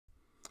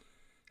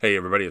Hey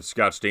everybody, it's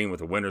Scott Steen with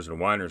the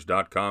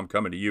winnersandwhiners.com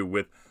coming to you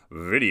with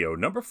video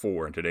number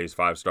 4 in today's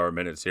 5-Star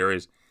Minute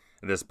series.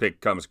 This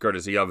pick comes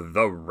courtesy of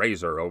the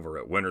Razor over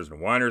at Winners and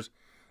Whiners.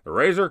 The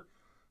Razor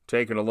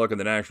taking a look in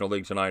the National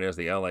League tonight as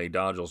the LA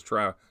Dodgers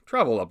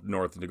travel up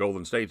north to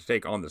Golden State to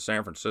take on the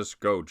San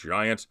Francisco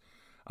Giants.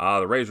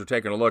 The Razor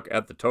taking a look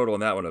at the total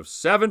in that one of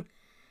 7,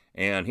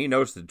 and he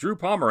notes that Drew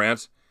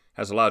Pomeranz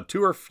has allowed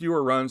 2 or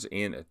fewer runs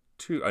in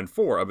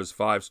 4 of his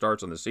 5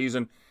 starts on the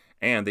season,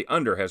 and the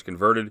under has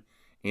converted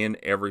in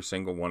every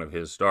single one of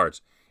his starts.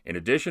 In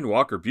addition,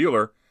 Walker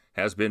Buehler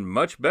has been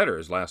much better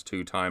his last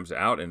 2 times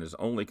out and has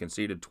only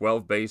conceded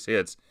 12 base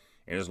hits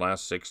in his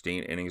last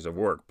 16 innings of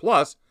work.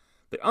 Plus,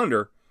 the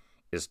under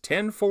is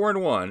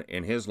 10-4-1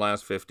 in his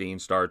last 15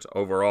 starts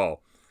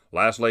overall.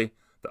 Lastly,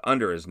 the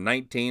under is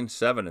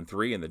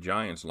 19-7-3 in the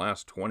Giants'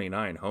 last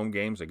 29 home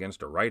games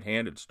against a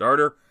right-handed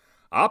starter.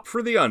 Opt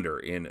for the under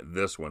in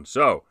this one.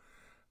 So,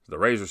 the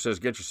Razor says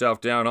get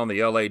yourself down on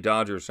the LA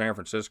Dodgers, San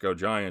Francisco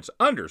Giants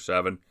under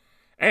 7.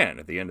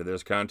 And at the end of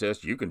this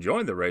contest, you can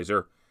join the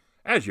Razor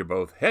as you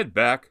both head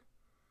back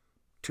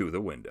to the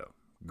window.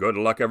 Good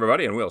luck,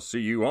 everybody, and we'll see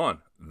you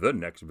on the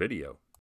next video.